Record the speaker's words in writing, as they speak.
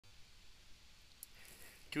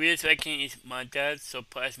Today's vacation is my dad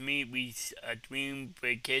surprised me with a dream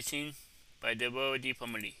vacation by the wealthy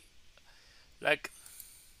family. Like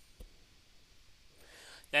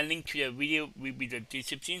the link to the video will be the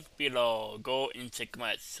description below. Go and check them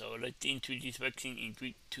out. So let's into this vacation in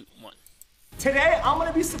 3, 2, 1. Today, I'm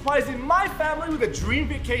gonna be surprising my family with a dream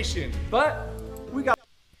vacation. But we got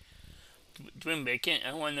Dream vacation.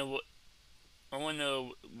 I wanna what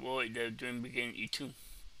the dream vacation is too.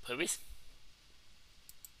 Paris.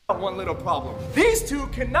 one little problem. These two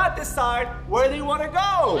cannot decide where they want to go.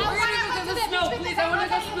 I want to go to the snow, please. I want to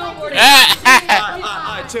go snowboarding.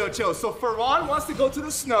 Alright, chill. So Ferran wants to go to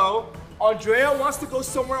the snow. Andrea wants to go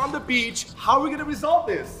somewhere on the beach. How are we gonna resolve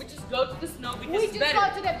this? We just go to the snow because We it's just better.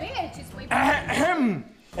 go to the beach. It's way better.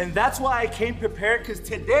 And that's why I came prepared, because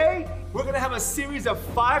today we're gonna have a series of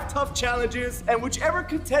 5 tough challenges, and whichever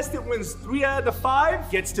contestant wins 3 out of the 5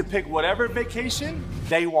 gets to pick whatever vacation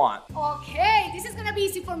they want. Okay, this is gonna be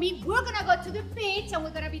easy for me. We're gonna go to the beach and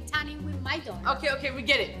we're gonna be tanning with my daughter. Okay, we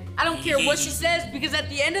get it. I don't care what she says because at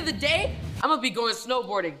the end of the day, I'm gonna be going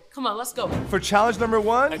snowboarding. Come on, let's go. For challenge number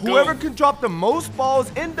 1, whoever can drop the most balls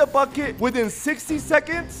in the bucket within 60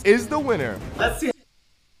 seconds is the winner. Let's see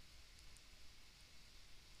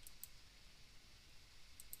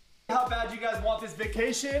how bad you guys want this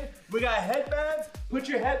vacation. We got headbands. Put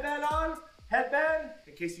your headband on. Headband,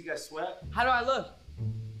 in case you guys sweat. How do I look?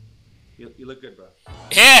 You look good, bro. Are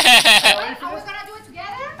we gonna do it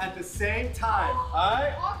together? At the same time,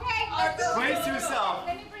 alright? Okay, let's do it. Brace yourself.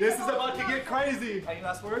 Let me bring This you is about to over. get crazy. Any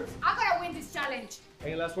last words? I'm gonna win this challenge.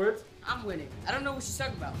 Any last words? I'm winning. I don't know what she's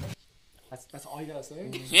talking about. That's all you gotta say?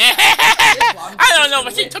 Yeah. I don't know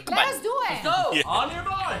what she took Let about. us do it. Go! On your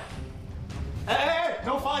mark. Hey,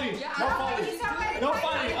 no fighting. Yeah, No I know. fighting. He's already No right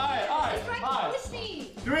fighting. there. Alright. He's trying to push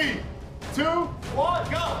me. 3, 2,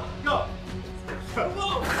 1, go. No.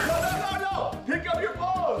 Pick up your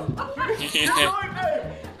balls. Keep going, babe.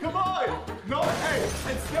 Come on. No, hey,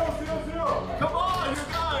 it's still 0-0. Come on, you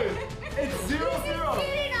guys. It's 0-0. He's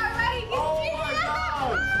cheating already. He's Oh cheating. my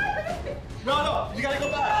God. No, you gotta go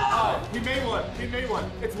back. All right, he made one.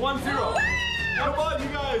 It's 1-0. Come on, you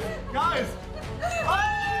guys.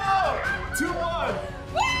 Oh! 2-1.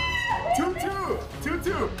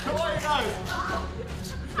 2-2. Come on, you guys.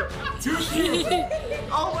 2-2.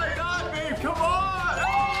 Oh my God, babe. Come on. Oh!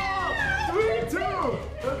 3-2.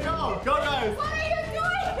 Let's go. Go, guys. What are you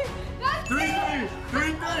doing? That's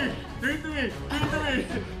 3-3. 3-3.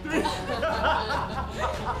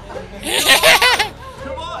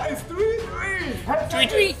 Come on, it's 3-3.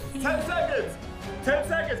 3-3. 10 seconds. 10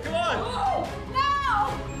 seconds. Come on. No.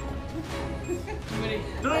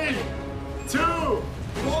 3, 2,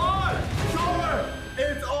 1.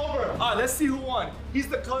 It's over. All right, let's see who won. He's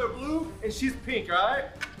the color blue and she's pink, all right?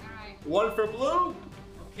 Alright. 1 for blue,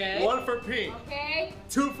 Okay. 1 for pink. Okay.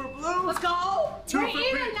 2 for blue, Let's go! 2 We're for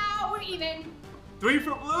even pink. now. We're even. 3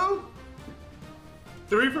 for blue,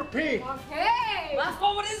 3 for pink. Okay. Last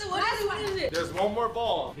one, what is it? What is it? There's one more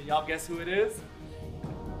ball. Can y'all guess who it is?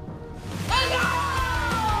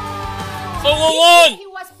 For 1-1. He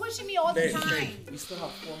was pushing me all the time. We still have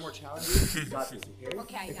 4 more challenges. You got this, okay?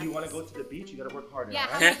 Okay, I If got you want to this. go to the beach, you gotta work harder. Yeah,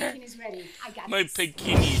 all right? my bikini is ready. I got My this.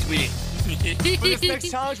 bikini is with For this next it.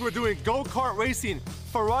 challenge, we're doing go-kart racing.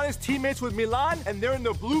 Ferran is teammates with Milan, and they're in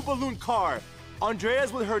the blue balloon car.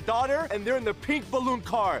 Andrea's with her daughter, and they're in the pink balloon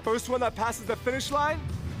car. First one that passes the finish line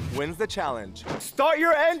wins the challenge. Start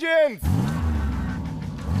your engines!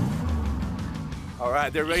 All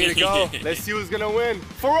right, they're ready to go. Let's see who's gonna win.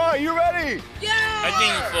 Ferran, you ready? Yeah! I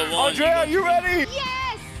think for 1. Andrea, you ready?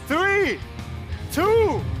 Yes. 3,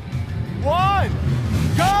 2, 1,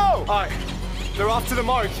 go! All right, they're off to the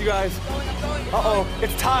marks, you guys. Uh-oh,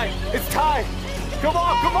 it's time. Come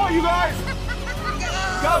on, you guys.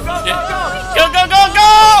 Go! Go! Come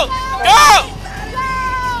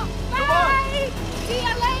on. Bye. See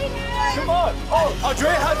you later. Come on. Oh,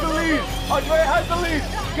 Andrea has the lead.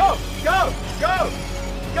 Go.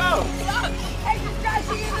 Hey, you're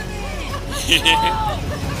crashing into me.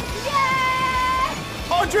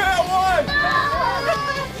 Yes. Andrea won.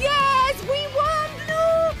 Yes, we won,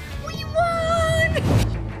 Blue. We won.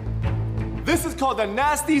 This is called the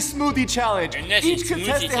Nasty Smoothie Challenge. The Nasty Each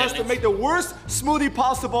contestant Smoothie has to Challenge. make the worst smoothie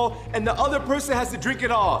possible, and the other person has to drink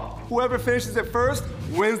it all. Whoever finishes it first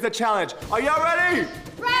wins the challenge. Are y'all ready?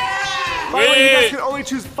 Right. By the way, you guys Ready. can only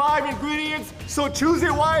choose 5 ingredients, so choose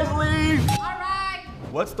it wisely. All right.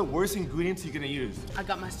 What's the worst ingredients you're gonna use? I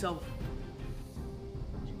got myself.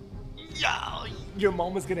 Yeah, your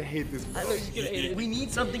mom is gonna hate this. I know she's gonna hate it. We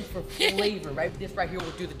need something for flavor, right? This right here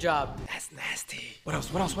will do the job. That's nasty. What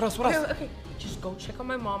else? What else? What else? What else? Okay. Just go check on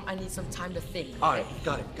my mom. I need some time to think. All right,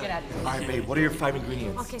 got it. Get out of here. All right, babe. What are your 5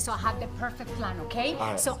 ingredients? Okay, so I have the perfect plan, okay?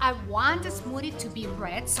 All right. So I want the smoothie to be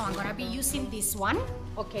red, so I'm gonna be using this one,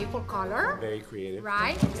 okay, for color. Very creative.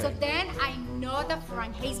 Right? Okay. So then I know that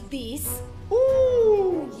Ferran hates this.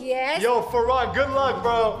 Ooh. Yes. Yo, Ferran, good luck,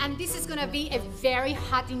 bro. And this is gonna be a very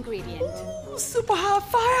hot ingredient. Ooh, super hot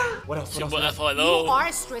fire. What else? What else? What else? You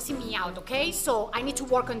are stressing me out, okay? So I need to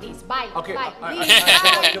work on this. Bye. Okay. Bye. All right, Leave. all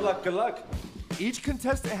right. Bye. Good luck. Good luck. Each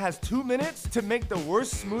contestant has 2 minutes to make the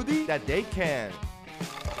worst smoothie that they can.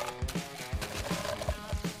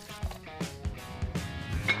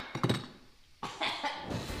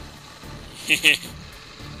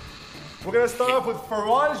 We're gonna start off with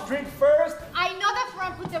Ferran's drink first. I know that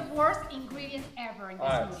Ferran put the worst ingredient ever in this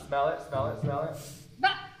movie. Smell it, smell it, smell it.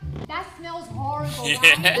 But that smells horrible.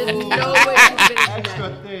 There's no way you finished that. Extra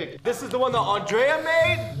thick. This is the one that Andrea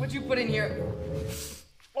made. What'd you put in here?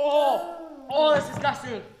 Oh, that's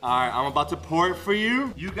disgusting. All right, I'm about to pour it for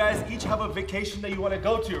you. You guys each have a vacation that you want to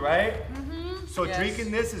go to, right? Mm-hmm. So Yes.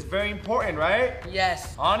 drinking this is very important, right?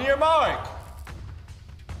 Yes. On your mark.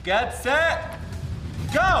 Get set.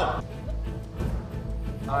 Go.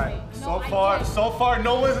 All right. No, I So far,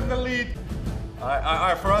 no one's in the lead. All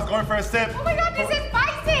right. Ferran's going for a sip. Oh my God, this is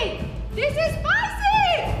spicy! This is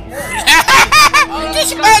spicy! This is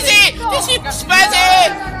spicy! This is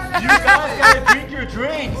spicy! You guys gotta drink your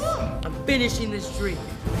drinks. I'm finishing this drink.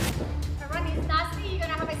 Ferran is nasty. You're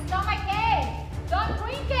gonna have a stomachache. Don't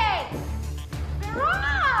drink it.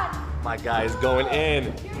 Ferran! My guy is going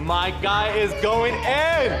in. My guy is going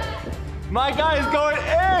in. My guy is going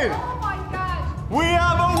in. Oh my God! We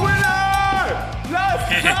have a winner! Let's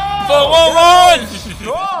go! For 1-1!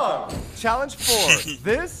 Strong! Challenge 4.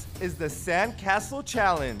 This is the Sandcastle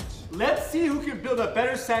Challenge. Let's see who can build a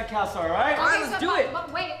better sandcastle, all right? right, let's do it.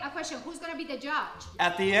 But wait, a question. Who's gonna be the judge?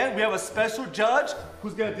 At the end, we have a special judge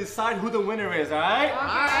who's gonna decide who the winner is, all right?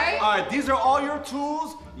 Alright. All right, these are all your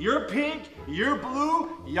tools. You're pink, you're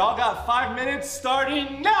blue. Y'all got 5 minutes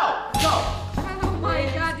starting now. Go! Oh my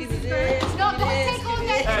God, this is very... No, don't take all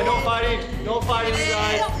that. Hey, no fighting. No fighting, you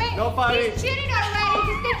guys. No fighting. He's cheating already.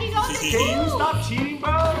 He's taking all the tools. Can you stop cheating,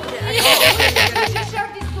 bro? We should share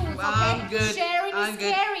these tools, okay? I'm good. Sharing I'm is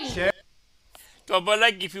good. caring. Drop a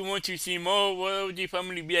like if you want to see more World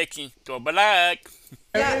Family reaction. Drop a like.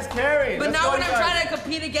 It is carrying. But Let's now go, when I'm guys. trying to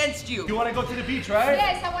compete against you, You want to go to the beach, right?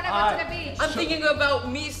 Yes, I want to go to the beach. I'm thinking about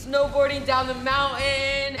me snowboarding down the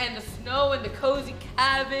mountain and the snow and the cozy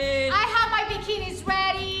cabin. I have my bikinis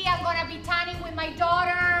ready. I'm gonna be tanning with my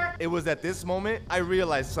daughter. It was at this moment I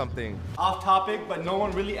realized something. Off topic, but no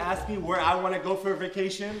one really asked me where I want to go for a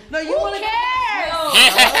vacation. No, you Who want to cares? go to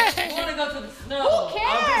the snow. You want to go to the snow. Who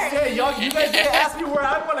I'm just cares? saying, y'all, you guys didn't ask me where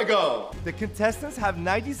I want to go. The contestants have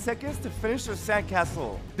 90 seconds to finish their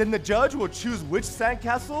sandcastle. Then the judge will choose which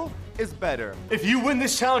sandcastle is better. If you win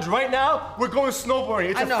this challenge right now, we're going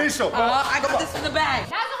snowboarding. It's I know. official, bro. I got this in the bag.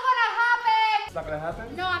 That's not gonna happen. It's not gonna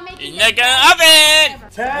happen? No, I'm making It's not gonna happen!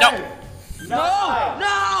 10, No. 9,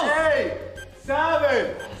 No. 8,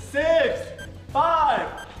 7, 6, 5,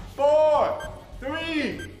 4,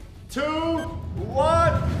 3, 2,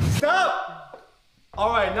 1, stop!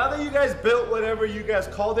 All right, now that you guys built whatever you guys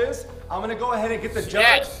call this, I'm gonna go ahead and get the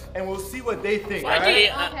judge, Yes. and we'll see what they think, all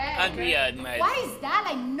Andrea, right? Andrea, man. What is that?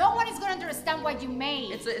 Like, no one is gonna understand what you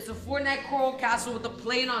made. It's a Fortnite coral castle with a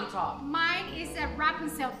plane on top. Mine is a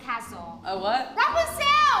Rapunzel castle. A what? Rapunzel!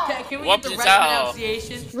 Can we get the right Rapunzel.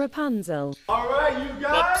 pronunciation? Rapunzel. All right, you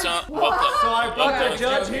guys. Whoops, So I brought the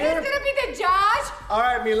judge It's here. gonna be the judge? All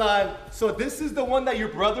right, Milan. So this is the one that your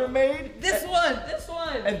brother made. This one. This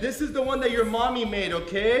one. And this is the one that your mommy made,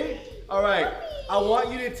 okay? All right, I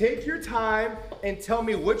want you to take your time and tell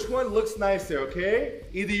me which one looks nicer, okay?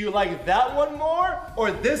 Either you like that one more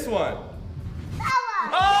or this one.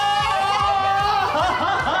 Oh!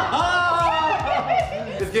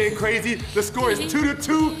 It's getting crazy. The score is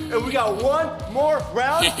 2-2, and we got one more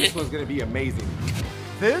round. This one's gonna be amazing.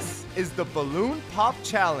 This is the Balloon Pop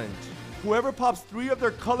Challenge. Whoever pops 3 of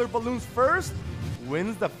their color balloons first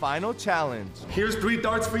wins the final challenge. Here's 3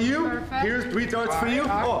 darts for you. Perfect. Here's 3 darts for you.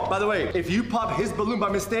 Oh, by the way, if you pop his balloon by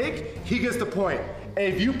mistake, he gets the point. And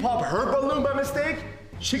if you pop her balloon by mistake,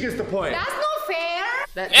 she gets the point. That's not fair.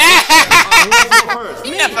 Who wants to go first?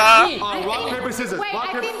 Never. Rock, paper, scissors. Wait, Rock,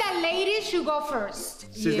 I paper. think that ladies should go first.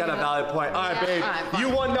 She's got a valid point. All right, babe. All right, fine. You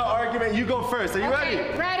won the argument. You go first. Are you ready?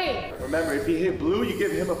 Okay, ready. Remember, if he hit blue, you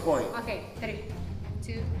give him a point. Okay, 3,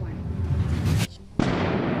 2, 1.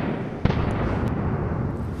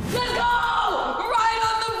 Let's go! Right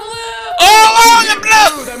on the blue! Oh, the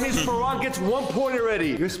blue! That means Ferran gets 1 point already.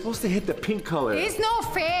 You're supposed to hit the pink color. It's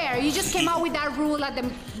not fair. You just came out with that rule at the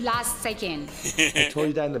last second. I told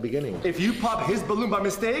you that in the beginning. If you pop his balloon by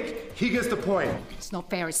mistake, he gets the point. It's not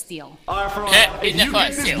fair still. All right, Ferran. If you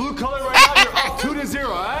get this blue color right now, you're up 2-0,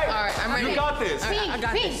 all right? All right, I'm ready. You got this. All right, I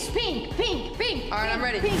got Pink, this. pink, pink, pink. All right, I'm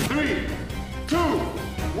ready. 3, 2,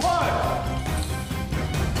 1.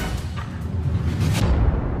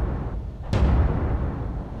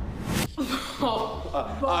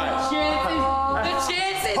 The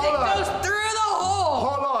chances it goes through the hole.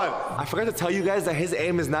 Hold on. I forgot to tell you guys that his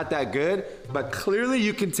aim is not that good, but clearly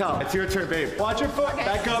you can tell. It's your turn, babe. Watch your foot. Okay.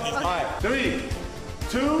 Back up. All right. 3,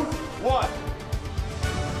 2, 1.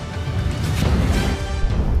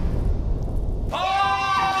 Oh!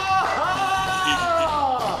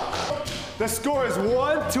 The score is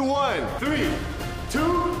 1-1. 3, 2,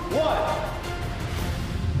 1.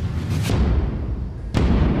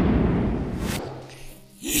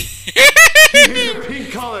 The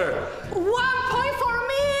pink color. 1 point for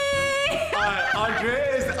me.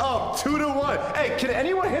 Andrea is up 2-1. Hey, can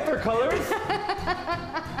anyone hit their colors?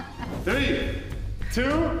 3, 2,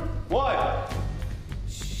 1.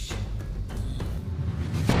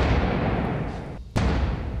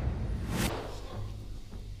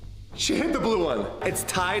 She hit the blue one. It's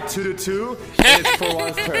tied 2-2, and it's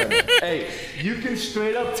Ferran's turn. Hey, you can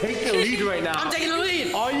straight up take the lead right now. I'm taking the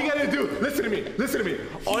lead. All you gotta do, listen to me.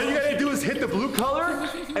 All you gotta do is hit the blue color,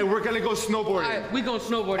 and we're gonna go snowboarding. All right, we going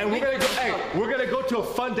snowboarding. And we're gonna go to a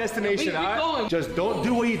fun destination, We all right? going. Just don't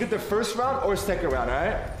do what you did the first round or second round, all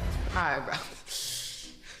right? All right, bro.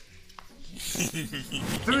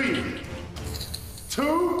 3,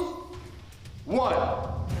 2, 1.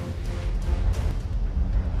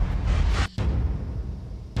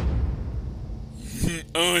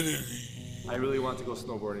 I really want to go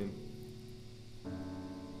snowboarding.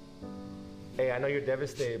 Hey, I know you're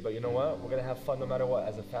devastated, but you know what? We're gonna have fun no matter what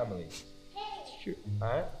as a family. Sure. All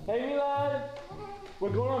right? Hey, Milan! We're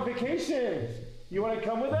going on vacation. You wanna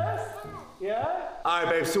come with us? Yeah? All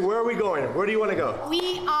right, babe, so where are we going? Where do you wanna go?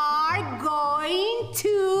 We are going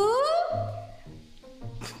to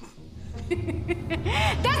the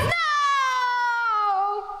snow.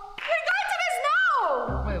 We're going to the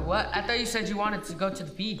snow. Wait, what? I thought you said you wanted to go to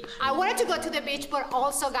the beach. I wanted to go to the beach, but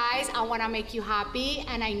also, guys, I want to make you happy,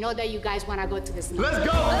 and I know that you guys want to go to the snow. Let's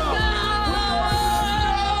go!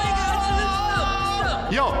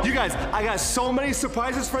 Yo, you guys, I got so many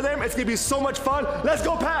surprises for them. It's gonna be so much fun. Let's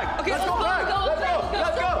go, Pack! Okay, let's go, Pack!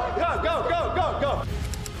 Let's go! Go!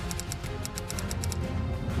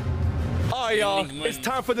 All right, y'all, it's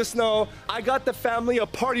time for the snow. I got the family a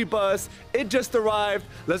party bus. It just arrived.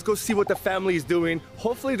 Let's go see what the family is doing.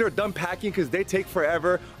 Hopefully they're done packing because they take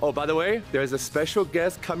forever. Oh, by the way, there's a special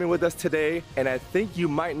guest coming with us today, and I think you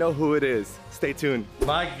might know who it is. Stay tuned.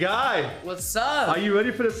 My guy, What's up? are you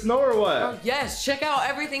ready for the snow or what? Oh, yes, check out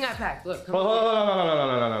everything I packed. Look, come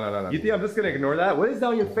on. No. You think I'm just gonna ignore that? What is that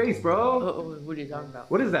on your face, bro? Oh, what are you talking about?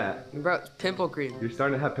 What is that? Bro, it's pimple cream. You're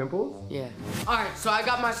starting to have pimples? Yeah. All right, so I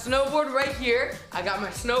got my snowboard right here. I got my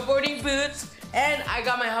snowboarding boots, and I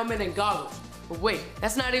got my helmet and goggles. But wait,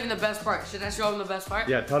 that's not even the best part. Should I show them the best part?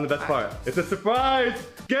 Yeah, tell them the best part. It's a surprise.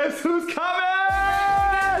 Guess who's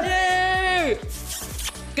coming? Yay!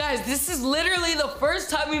 Guys, this is literally the first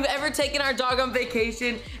time we've ever taken our dog on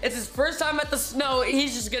vacation. It's his first time at the snow.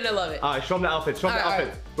 He's just gonna love it. All right, show him the outfit. Show him the All right,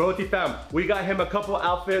 outfit. Royalty fam, we got him a couple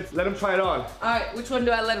outfits. Let him try it on. All right, which one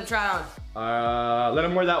do I let him try on? Let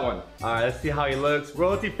him wear that one. All right, let's see how he looks.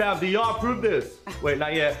 Royalty fam, do y'all approve this? Wait,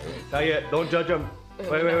 not yet. Not yet. Don't judge him. Wait.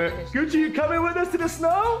 Gucci, you coming with us to the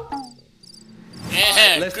snow?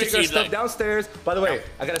 Yeah, Let's take our stuff downstairs. By the way,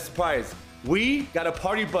 I got a surprise. We got a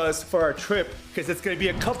party bus for our trip because it's gonna be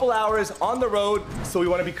a couple hours on the road, so we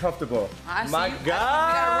want to be comfortable. I see My you. God!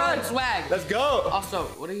 I gotta run swag. Let's go. Also,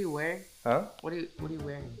 what are you wearing? Huh? What are you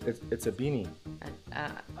wearing? It's a beanie. I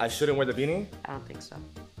I shouldn't wear the beanie? don't think so.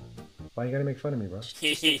 Why you gotta make fun of me, bro?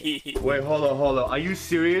 Wait, hold on. Are you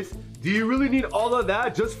serious? Do you really need all of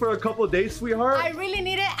that just for a couple of days, sweetheart? I really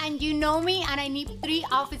need it, and you know me, and I need 3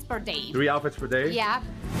 outfits per day. 3 outfits per day? Yeah.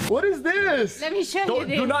 What is this? Let me show you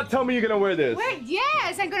this. Do not tell me you're gonna wear this. Wait,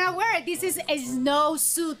 yes, I'm gonna wear it. This is a snow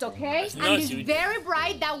suit, okay? And it's Snowsuit. very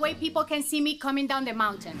bright. That way people can see me coming down the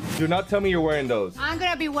mountain. Do not tell me you're wearing those. I'm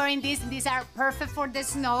gonna be wearing these. These are perfect for the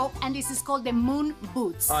snow, and this is called the moon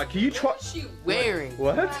boots. Can you try? What's she wearing?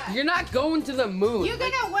 What? You're not going to the moon. You're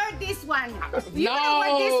gonna wear this one. You're No, gonna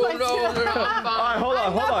wear this one no, too. no, no. All right, hold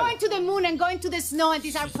I'm on. not going to the moon and going to the snow, and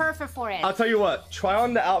these are perfect for it. I'll tell you what. Try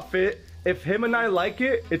on the outfit. If him and I like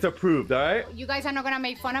it, it's approved. All right? You guys are not gonna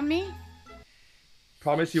make fun of me?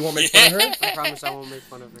 Promise you won't make fun of her. I promise I won't make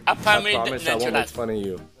fun of her. I I promise I won't make natural. fun of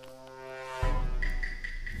you.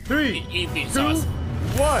 3, Eat 2, sauce.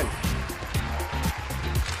 1.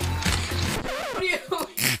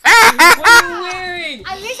 What are you wearing?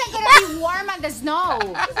 At least I'm gonna be warm on the snow.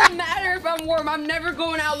 It doesn't matter if I'm warm. I'm never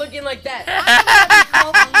going out looking like that. I'm gonna be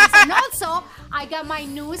cold at least. And also, I got my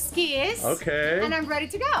new skis. Okay. And I'm ready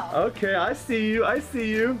to go. Okay, I see you. I see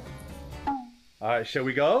you. All right, shall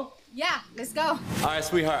we go? Yeah, let's go. All right,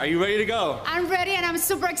 sweetheart, are you ready to go? I'm ready and I'm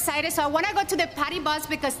super excited. So I want to go to the party bus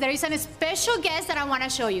because there is a special guest that I want to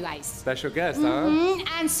show you guys. Special guest, huh?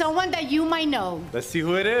 And someone that you might know. Let's see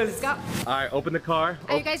who it is. Go. All right, open the car.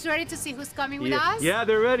 Are you guys ready to see who's coming with yeah. us? Yeah,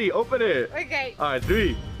 they're ready. Open it. Okay. All right,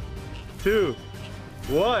 3, 2,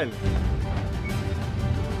 1.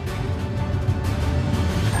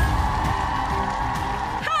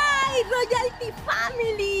 ¡Hi, Royalty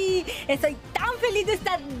Family! Estoy tan feliz de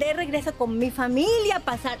estar de regreso con mi familia,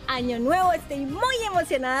 pasar Año Nuevo. Estoy muy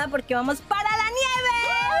emocionada porque vamos para la nieve.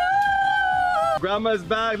 Grandma's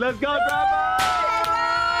back. Let's go, Grandma!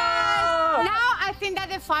 Now I think that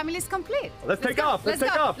the family is complete. Let's take off. Let's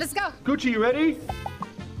take go. off. Let's go. Gucci, you ready?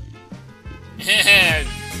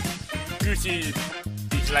 Gucci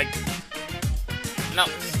is like, no.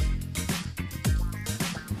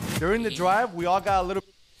 During the drive, we all got a little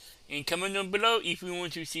And comment down below if you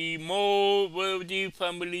want to see more Royalty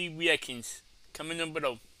Family reactions. Comment down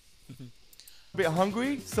below. bit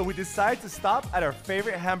hungry, so we decided to stop at our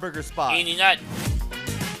favorite hamburger spot. Ain't it not?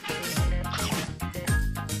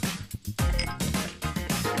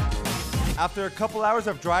 After a couple hours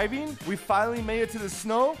of driving, we finally made it to the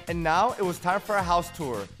snow, and now it was time for a house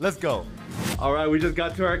tour. Let's go. All right, we just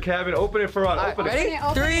got to our cabin. Open it for us. Open it. Ready?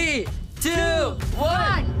 Open 3, 2,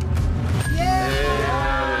 1.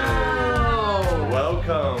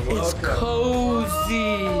 Welcome. It's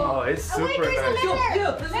cozy. Oh, it's super there's a nice. letter.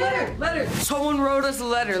 Yo, this letter. Someone wrote us a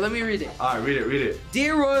letter. Let me read it. All right, read it, read it.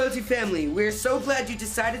 Dear Royalty family, we're so glad you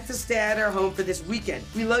decided to stay at our home for this weekend.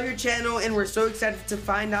 We love your channel and we're so excited to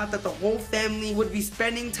find out that the whole family would be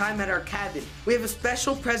spending time at our cabin. We have a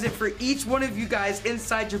special present for each one of you guys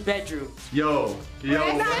inside your bedroom. Yo.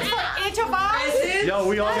 Presents for each of us. Yo,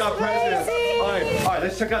 we all got presents. crazy. All right,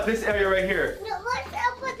 let's check out this area right here. No, let's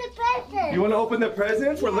open the present. You want to open the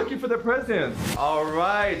presents? We're looking for the presents. All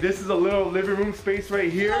right, this is a little living room space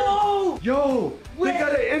right here. Yo, they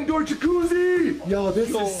got an indoor jacuzzi. Yo,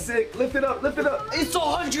 this is sick. Lift it up, lift it up. It's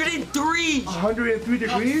 103. 103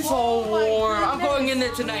 degrees. So warm. I'm going in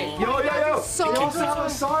there tonight. Yo. So We also have a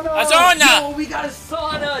sauna. A sauna! Oh, we got a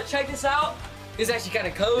sauna. Check this out. It's actually kind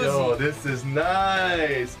of cozy. Yo, this is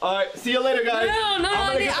nice. All right, see you later, guys. No, I'm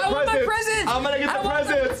gonna get the I want my presents. I'm gonna get I the want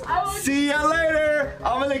my- presents. I want- See you later.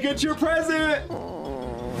 I'm gonna get your present.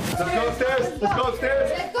 Let's go upstairs. Let's go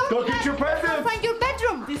upstairs. Let's go. Go get your Go presents. find your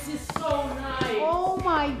bedroom. This is so nice. Oh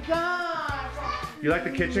my God. You like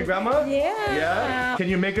the kitchen, Grandma? Yeah. Yeah? Can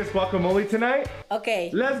you make us guacamole tonight? Okay.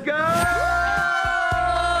 Let's go!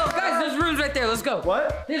 Oh, guys, there's rooms right there. Let's go.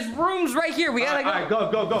 What? There's rooms right here. We gotta All right,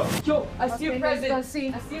 go. Yo, I see a Okay, present. let's go see.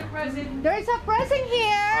 I see a present. There's a present All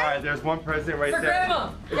here. right, there's one present right For there. Grandma.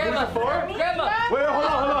 Is Grandma. this for? Grandma. Wait, hold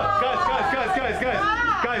on.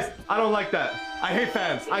 Guys, I don't like that. I hate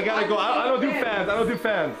fans. I gotta go. I don't do fans. I don't do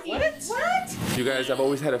fans. What? You guys, I've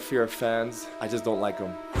always had a fear of fans. I just don't like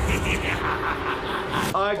them.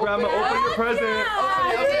 All right, Grandma, open your present.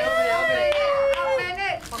 Open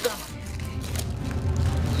it.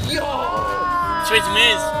 Sweet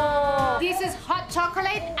mints. This is hot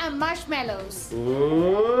chocolate and marshmallows.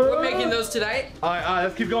 We're making those tonight. All right,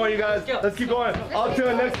 let's keep going, you guys. Let's keep going. On to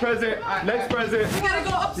the next present. Next present. We gotta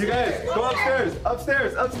go upstairs. You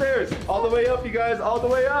guys, go upstairs. All the way up, you guys, all the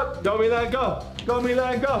way up. Go, Milan, go. Go,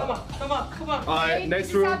 Milan, go. Come on. All right, next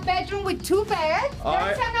This is a room. bedroom with 2 beds. All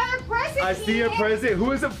There's right. another present I see a here. present.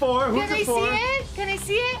 Who is it for? Who's Can I it for? see it? Can I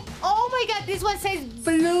see it? Oh my God, this one says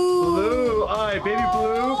blue. Blue. All right, baby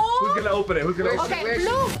blue. Who's gonna open it? Who's gonna open Okay, Where's she?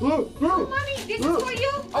 blue. it? Blue. Mommy, this is for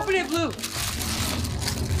you. Open it, Blue.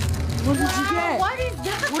 What did you get? What is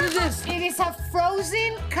that? What is this? It is a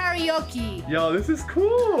frozen karaoke. Yo, this is cool.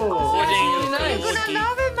 really nice. You're gonna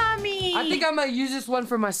love it, Mommy. I think I might use this one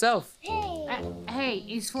for myself. Hey,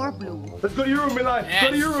 it's for blue. Let's go to your room, Milan. Go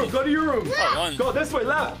to your room. Go to your room. One. Go this way,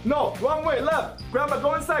 left. No, wrong way, left. Grandma,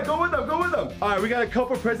 go inside. Go with them. All right, we got a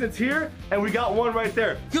couple presents here, and we got one right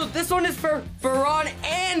there. Yo, this one is for Ron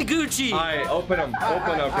and Gucci. All right, open them.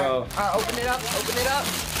 Open them, bro. All right, open it up.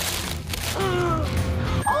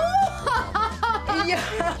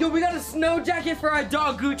 Yeah. Yo, we got a snow jacket for our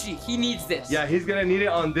dog Gucci. He needs this. Yeah, he's gonna need it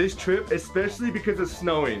on this trip, especially because it's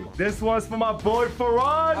snowing. This one's for my boy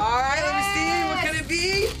Farhan. All right, let me see. What can it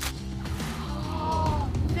be?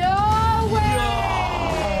 No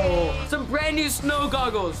way! Some brand brand new snow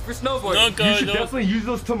goggles for snowboarding. No You should goggles. definitely use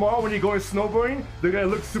those tomorrow when you're going snowboarding. They're gonna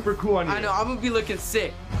look super cool on you. I know, I'm gonna be looking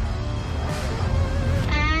sick.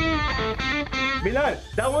 Milan,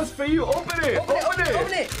 that one's for you. Open it. Open it.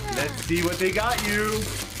 Open it. Let's see what they got you.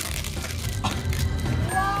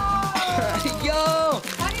 Yo,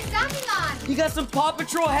 What is that, Milan? you got some Paw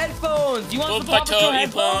Patrol headphones. You want some Paw Paw Patrol Patrol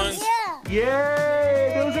headphones?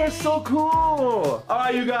 Yay! Those are so cool. All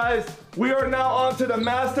right, you guys. We are now on to the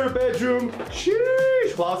master bedroom.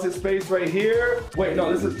 Sheesh. Closet space right here. Wait,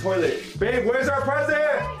 no, this is toilet. Babe, where's our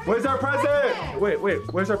present? Where's our present? Wait,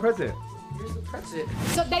 where's our present? Here's the present.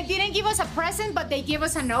 So they didn't give us a present, but they gave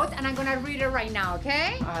us a note, and I'm gonna read it right now,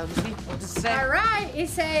 okay? Let me see. What does it say? All right, it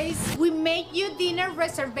says, we make you dinner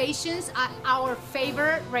reservations at our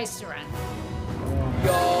favorite restaurant.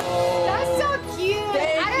 Yo. That's so cute.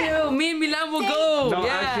 Thank you. Me and Milan will go. No,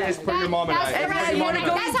 yeah. actually, it's for your mom and I. That's Hey, right. man, you wanna go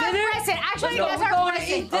That's eat our dinner? present. Actually, Let's go. that's We're our going to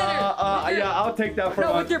present. eat dinner. Yeah, I'll take that for No,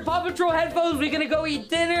 lunch. with your Paw Patrol headphones, we're gonna go eat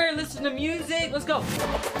dinner, listen to music. Let's go.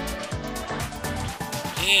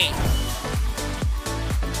 Yeah.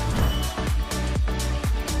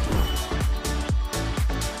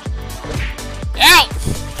 Ow!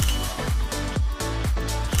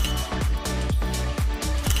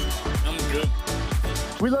 I'm good.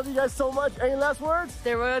 We love you guys so much. Any last words?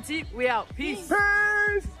 Stay royalty. We out. Peace.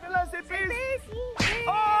 Peace. Milan, say peace.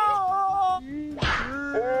 Oh!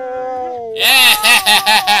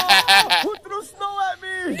 Yeah. Who threw snow at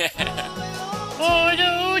me?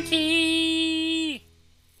 Royalty.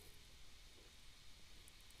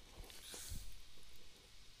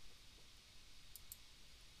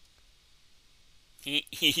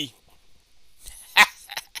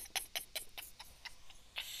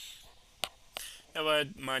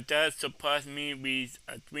 My dad surprised me with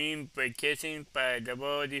a dream vacation by the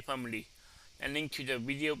Brody family. A link to the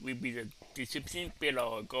video will be the description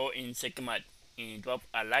below. Go and check them out. And drop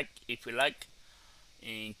a like if you like.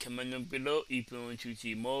 And comment down below if you want to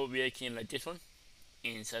see more reactions like this one.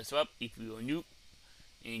 And subscribe if you are new.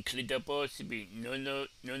 And click the bell to be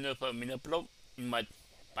no for me upload.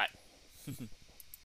 Bye.